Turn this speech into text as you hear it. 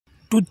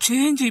To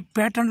change a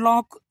pattern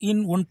lock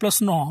in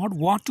OnePlus Nord,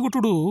 what you got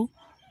to do?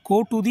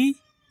 Go to the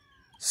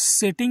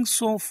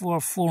settings of your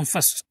phone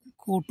first.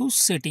 Go to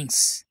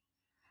settings.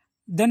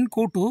 Then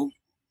go to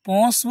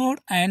password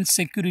and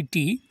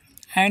security,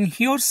 and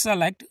here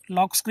select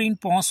lock screen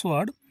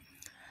password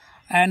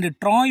and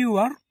try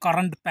your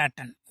current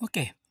pattern.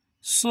 Okay.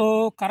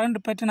 So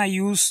current pattern I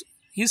use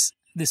is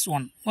this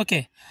one.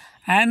 Okay.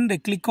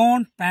 And click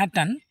on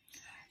pattern.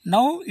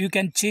 Now you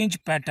can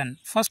change pattern.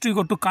 First you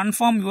go to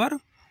confirm your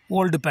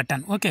old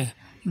pattern. Okay.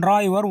 Draw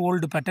your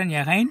old pattern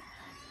again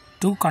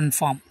to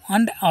confirm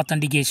and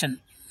authentication.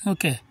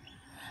 Okay.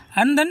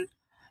 And then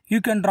you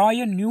can draw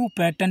a new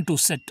pattern to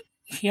set.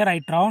 Here I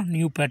draw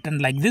new pattern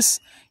like this.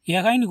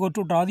 Again you go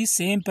to draw the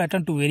same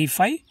pattern to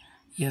verify.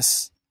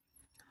 Yes.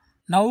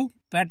 Now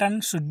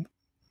pattern should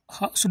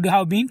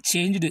have been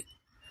changed.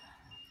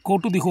 Go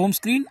to the home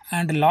screen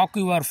and lock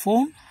your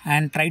phone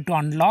and try to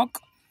unlock.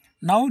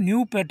 Now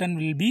new pattern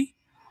will be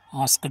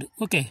asked.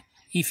 Okay.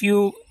 If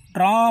you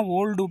draw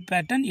old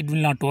pattern, it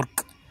will not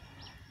work.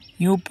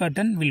 New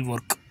pattern will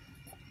work.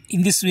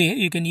 In this way,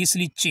 you can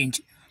easily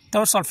change.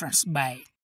 That's all, friends. Bye.